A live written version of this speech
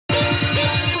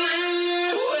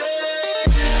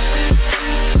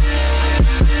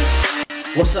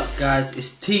What's up guys,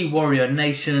 it's T Warrior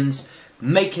Nations,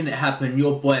 making it happen,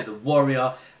 your boy the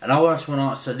Warrior, and I just want to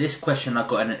answer this question I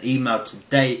got in an email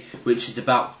today, which is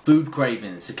about food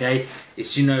cravings, okay?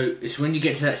 It's, it's when you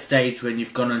get to that stage when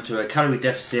you've gone into a calorie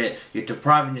deficit, you're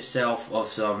depriving yourself of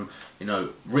some,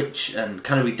 rich and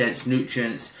calorie dense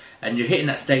nutrients, and you're hitting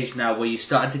that stage now where you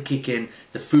started to kick in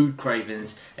the food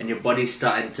cravings and your body's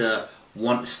starting to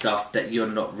want stuff that you're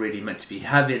not really meant to be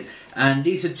having. And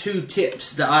these are two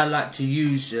tips that I like to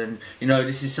use, and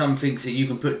this is some things that you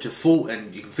can put to thought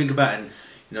and you can think about and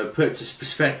put to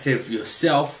perspective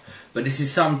yourself. But this is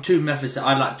some two methods that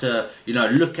I like to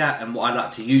look at and what I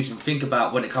like to use and think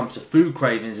about when it comes to food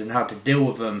cravings and how to deal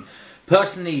with them.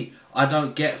 Personally, I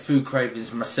don't get food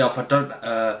cravings myself. I don't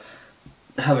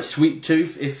have a sweet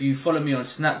tooth. If you follow me on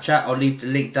Snapchat, I'll leave the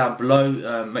link down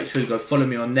below. Make sure you go follow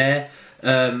me on there.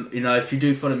 If you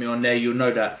do follow me on there, you'll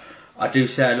know that I do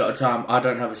say a lot of time I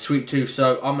don't have a sweet tooth,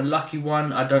 so I'm a lucky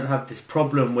one. I don't have this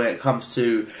problem where it comes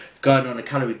to going on a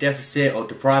calorie deficit or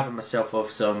depriving myself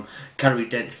of some calorie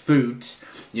dense foods.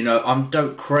 I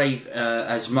don't crave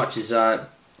as much as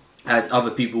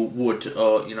other people would,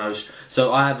 or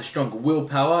so I have a stronger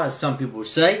willpower, as some people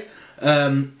say.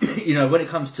 When it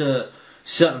comes to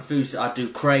certain foods that I do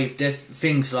crave, there's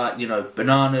things like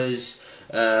bananas.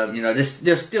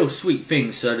 They're still sweet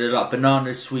things, so they're like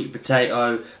bananas, sweet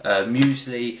potato,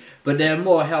 muesli, but they're a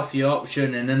more healthier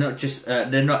option, and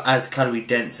they're not as calorie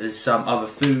dense as some other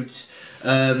foods.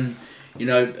 When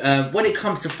it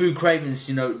comes to food cravings,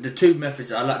 the two methods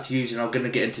that I like to use, and I'm going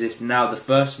to get into this now. The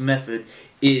first method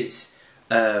is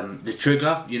the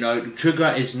trigger. The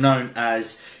trigger is known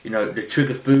as the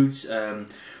trigger foods.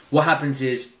 What happens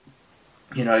is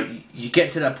you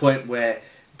get to that point where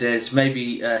there's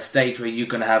maybe a stage where you're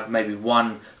going to have maybe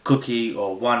one cookie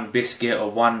or one biscuit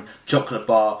or one chocolate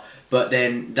bar, but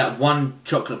then that one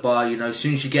chocolate bar, as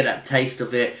soon as you get that taste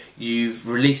of it, you've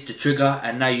released the trigger,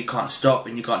 and now you can't stop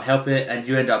and you can't help it, and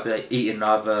you end up eating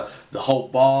either the whole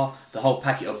bar, the whole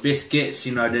packet of biscuits.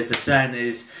 There's a saying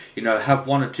is, have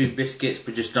one or two biscuits,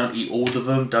 but just don't eat all of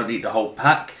them, don't eat the whole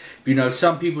pack.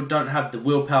 Some people don't have the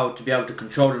willpower to be able to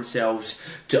control themselves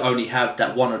to only have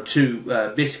that one or two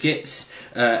biscuits,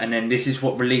 and then this is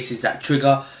what releases that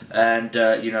trigger, and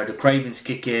the cravings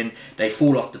kick in, they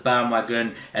fall off the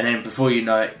bandwagon, and then before you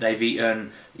know it, they've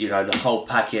eaten the whole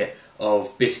packet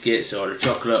of biscuits or the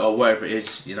chocolate or whatever it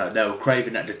is they were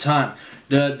craving at the time.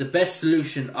 The best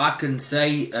solution I can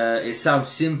say, it sounds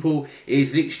simple,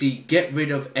 is literally get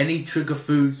rid of any trigger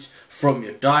foods from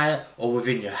your diet or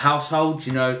within your household.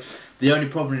 The only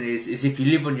problem is if you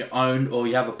live on your own or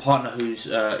you have a partner who's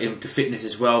into fitness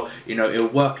as well, it'll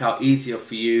work out easier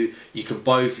for you. You can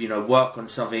both work on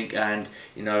something and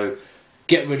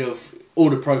get rid of all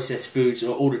the processed foods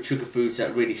or all the trigger foods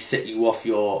that really set you off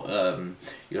your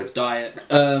diet.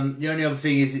 The only other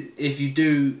thing is if you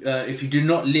do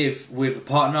not live with a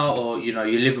partner, or you're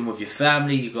living with your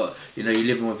family, you're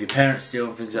living with your parents still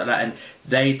and things like that, and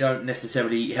they don't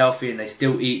necessarily eat healthy and they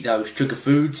still eat those trigger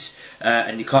foods,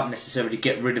 and you can't necessarily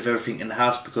get rid of everything in the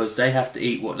house because they have to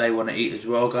eat what they want to eat as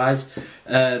well, guys.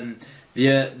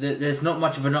 There's not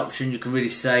much of an option you can really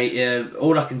say.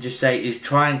 All I can just say is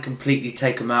try and completely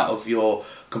take them out of your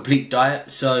complete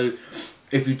diet. So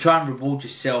if you try and reward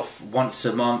yourself once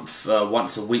a month,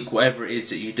 once a week, whatever it is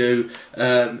that you do,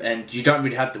 and you don't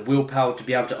really have the willpower to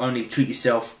be able to only treat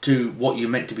yourself to what you're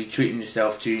meant to be treating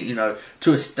yourself to,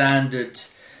 to a standard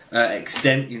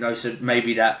extent, so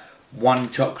maybe that one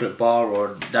chocolate bar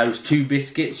or those two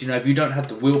biscuits, if you don't have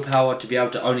the willpower to be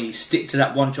able to only stick to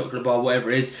that one chocolate bar,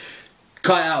 whatever it is,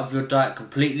 cut it out of your diet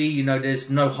completely. There's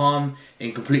no harm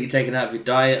in completely taking it out of your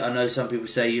diet. I know some people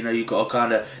say, you've got to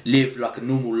kind of live like a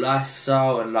normal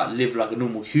lifestyle and live like a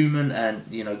normal human and,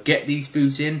 get these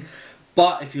foods in.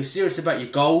 But if you're serious about your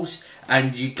goals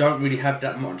and you don't really have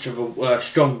that much of a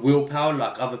strong willpower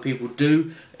like other people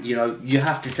do, you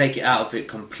have to take it out of it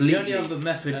completely. The only other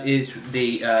method is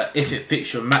the if it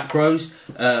fits your macros.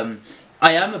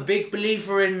 I am a big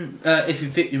believer in if it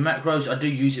fits your macros. I do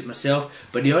use it myself,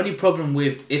 but the only problem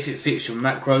with if it fits your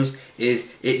macros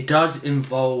is it does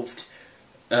involve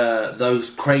those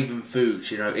craving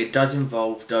foods. It does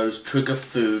involve those trigger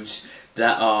foods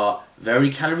that are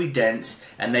very calorie dense,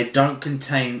 and they don't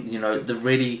contain the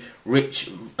really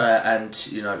rich and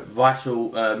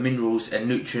vital minerals and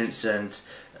nutrients and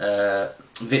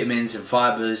vitamins and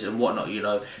fibers and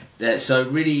whatnot. So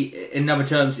really, in other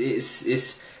terms,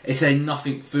 it's a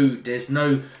nothing food. There's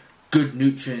no good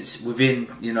nutrients within,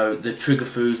 you know, the trigger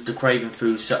foods, the craving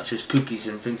foods such as cookies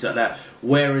and things like that.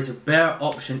 Whereas a better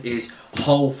option is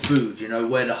whole food, you know,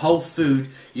 where the whole food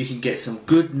you can get some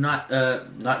good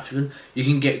nitrogen, you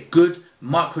can get good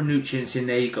micronutrients in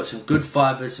there, you've got some good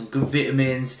fibres, some good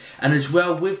vitamins, and as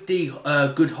well with the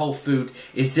good whole food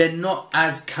is they're not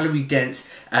as calorie dense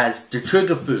as the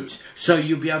trigger foods, so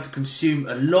you'll be able to consume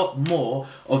a lot more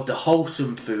of the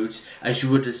wholesome foods as you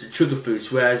would as the trigger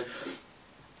foods. Whereas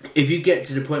if you get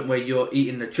to the point where you're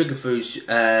eating the trigger foods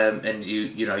and you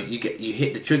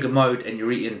hit the trigger mode and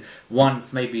you're eating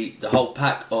maybe the whole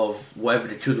pack of whatever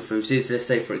the trigger foods is, let's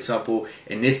say for example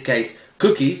in this case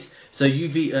cookies, so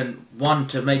you've eaten 1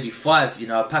 to maybe 5, you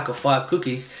know, a pack of 5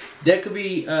 cookies, there could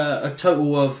be a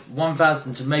total of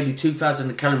 1,000 to maybe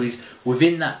 2,000 calories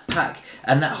within that pack,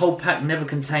 and that whole pack never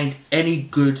contained any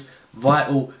good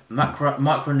vital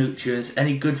micronutrients,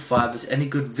 any good fibers, any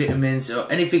good vitamins, or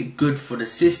anything good for the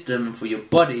system and for your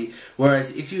body.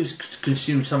 Whereas if you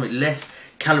consume something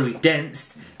less calorie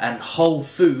dense and whole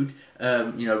food,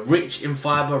 you know, rich in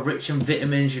fiber, rich in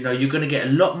vitamins, you know, you're going to get a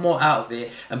lot more out of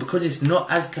it, and because it's not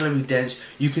as calorie dense,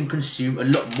 you can consume a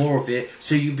lot more of it,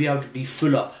 so you'll be able to be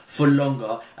fuller for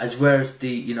longer. As whereas the,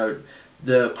 you know,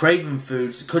 the craving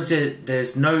foods, because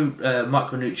there's no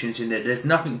micronutrients in there, there's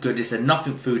nothing good, it's a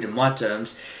nothing food in my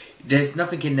terms, there's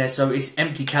nothing in there, so it's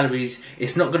empty calories,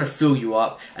 it's not going to fill you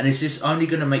up, and it's just only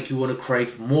going to make you want to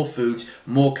crave more foods,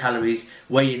 more calories,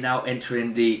 where you're now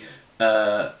entering the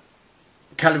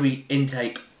calorie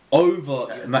intake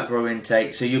over macro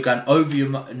intake, so you're going over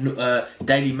your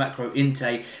daily macro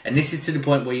intake, and this is to the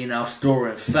point where you're now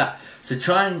storing fat. So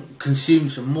try and consume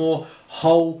some more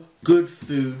whole good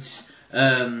foods,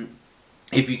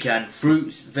 if you can.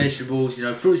 Fruits, vegetables, you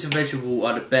know, fruits and vegetables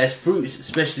are the best. Fruits,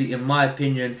 especially in my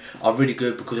opinion, are really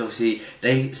good because obviously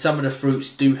some of the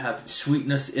fruits do have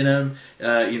sweetness in them.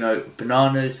 You know,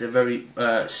 bananas, they're very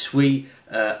sweet.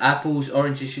 Apples,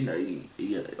 oranges, you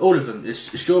know, all of them.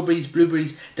 Strawberries,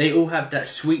 blueberries, they all have that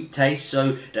sweet taste,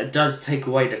 so that does take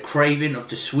away the craving of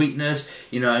the sweetness,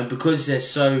 you know, and because they're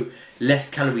so less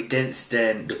calorie dense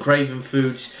than the craving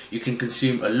foods, you can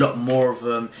consume a lot more of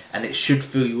them, and it should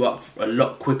fill you up a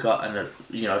lot quicker and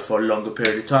you know, for a longer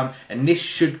period of time, and this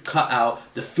should cut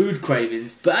out the food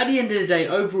cravings. But at the end of the day,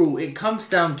 overall, it comes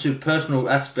down to personal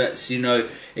aspects, you know,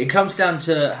 it comes down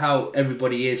to how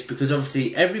everybody is, because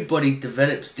obviously everybody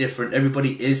develops different,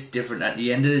 everybody is different at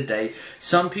the end of the day.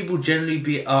 Some people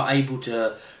generally are able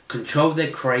to control their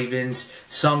cravings,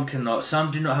 some cannot, some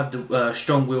do not have the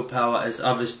strong willpower as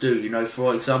others do, you know.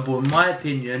 For example, in my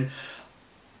opinion,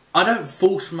 I don't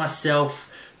force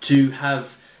myself to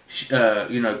have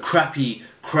you know, crappy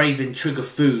craving trigger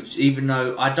foods, even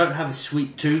though I don't have a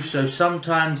sweet tooth, so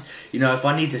sometimes, you know, if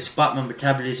I need to spike my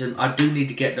metabolism, I do need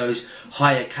to get those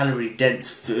higher calorie dense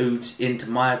foods into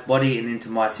my body and into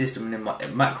my system and in my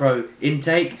macro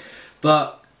intake.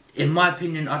 But in my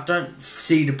opinion, I don't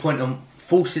see the point of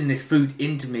forcing this food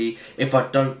into me if I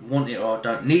don't want it or I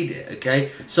don't need it, okay?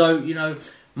 So, you know,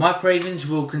 my cravings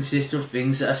will consist of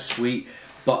things that are sweet,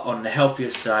 but on the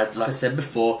healthier side, like I said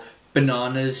before,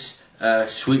 bananas,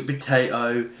 sweet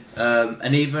potato,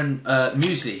 and even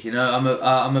muesli. You know,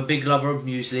 I'm a big lover of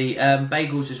muesli, and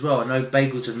bagels as well. I know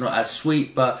bagels are not as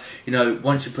sweet, but you know,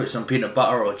 once you put some peanut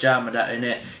butter or jam or that in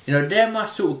it, you know, they're my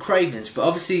sort of cravings. But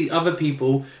obviously, other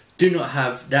people do not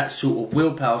have that sort of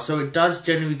willpower, so it does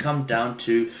generally come down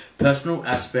to personal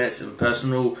aspects and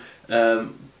personal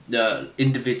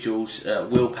individuals'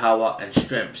 willpower and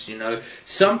strengths. You know,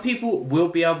 some people will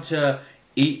be able to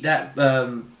eat that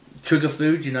trigger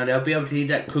food, you know, they'll be able to eat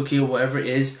that cookie or whatever it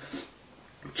is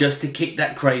just to kick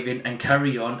that craving and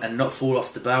carry on and not fall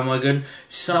off the bandwagon.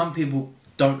 Some people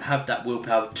don't have that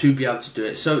willpower to be able to do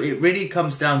it. So it really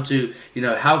comes down to, you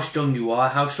know, how strong you are,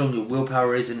 how strong your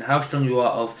willpower is, and how strong you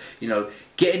are of, you know,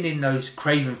 getting in those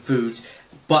craving foods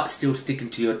but still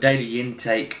sticking to your daily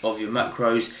intake of your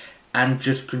macros and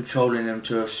just controlling them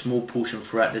to a small portion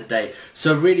throughout the day.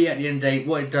 So really at the end of the day,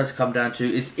 what it does come down to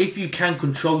is if you can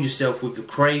control yourself with the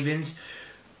cravings,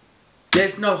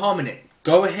 there's no harm in it.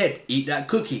 Go ahead, eat that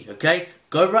cookie, okay?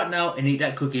 Go right now and eat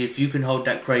that cookie if you can hold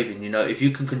that craving. You know, if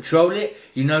you can control it,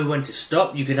 you know when to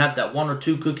stop. You can have that 1 or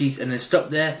 2 cookies and then stop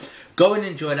there. Go and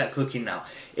enjoy that cookie now.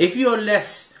 If you're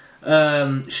less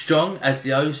strong as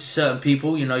those certain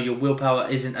people, you know, your willpower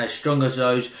isn't as strong as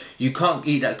those, you can't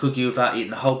eat that cookie without eating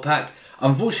the whole pack.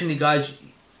 Unfortunately, guys,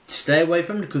 stay away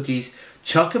from the cookies,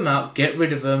 chuck them out, get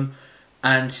rid of them,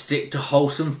 and stick to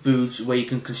wholesome foods where you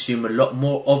can consume a lot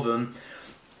more of them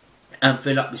and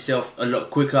fill up yourself a lot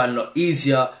quicker and a lot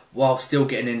easier while still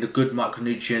getting in the good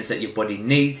micronutrients that your body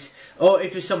needs. Or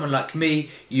if you're someone like me,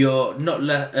 you're not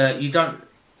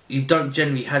you don't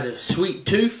generally have a sweet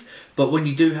tooth, but when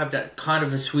you do have that kind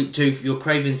of a sweet tooth, your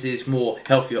cravings is more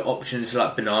healthier options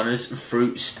like bananas,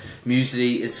 fruits,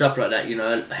 muesli and stuff like that, you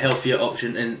know, a healthier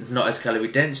option and not as calorie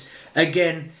dense.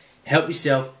 Again, help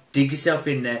yourself, dig yourself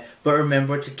in there, but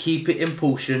remember to keep it in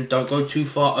portion. Don't go too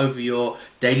far over your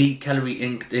daily calorie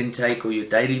intake or your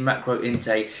daily macro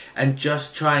intake, and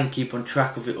just try and keep on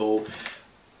track of it all.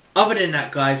 Other than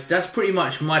that, guys, that's pretty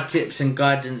much my tips and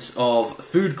guidance of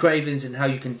food cravings and how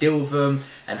you can deal with them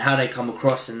and how they come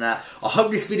across and that. I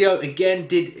hope this video again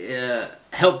did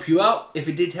help you out. If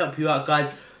it did help you out,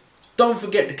 guys, don't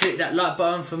forget to click that like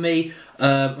button for me.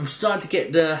 I'm starting to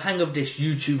get the hang of this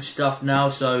YouTube stuff now,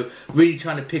 so really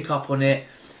trying to pick up on it.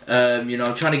 You know,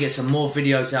 I'm trying to get some more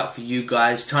videos out for you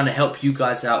guys, trying to help you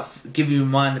guys out, give you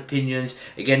my opinions.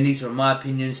 Again, these are my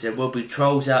opinions. There will be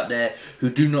trolls out there who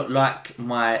do not like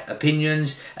my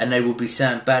opinions and they will be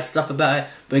saying bad stuff about it.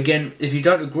 But again, if you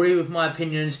don't agree with my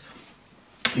opinions,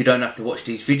 you don't have to watch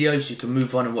these videos. You can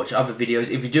move on and watch other videos.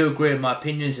 If you do agree with my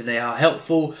opinions and they are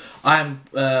helpful, I'm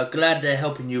glad they're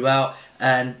helping you out.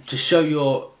 And to show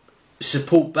your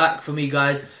support back for me,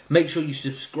 guys, make sure you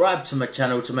subscribe to my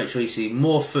channel to make sure you see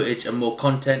more footage and more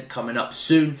content coming up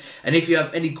soon. And if you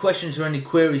have any questions or any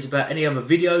queries about any other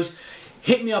videos,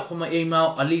 hit me up on my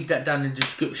email. I'll leave that down in the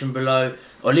description below,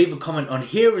 or leave a comment on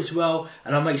here as well,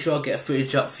 and I'll make sure I get a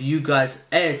footage up for you guys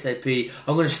ASAP.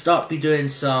 I'm going to start be doing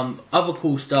some other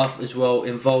cool stuff as well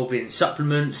involving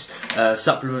supplements,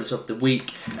 supplements of the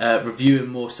week, reviewing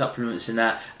more supplements and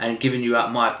that, and giving you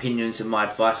out my opinions and my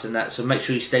advice and that. So make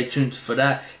sure you stay tuned for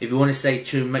that. If you want to stay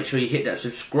tuned, make sure you hit that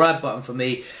subscribe button for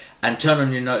me and turn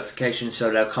on your notifications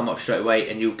so they'll come up straight away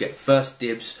and you'll get first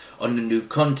dibs on the new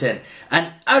content.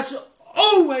 And as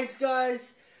always,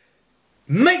 guys,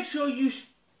 make sure you stay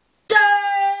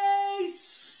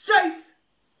safe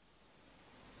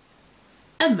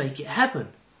and make it happen.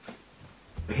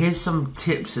 Here's some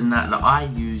tips and that I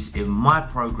use in my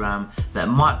program that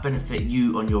might benefit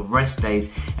you on your rest days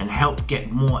and help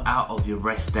get more out of your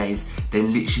rest days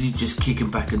than literally just kicking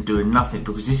back and doing nothing,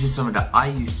 because this is something that I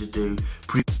used to do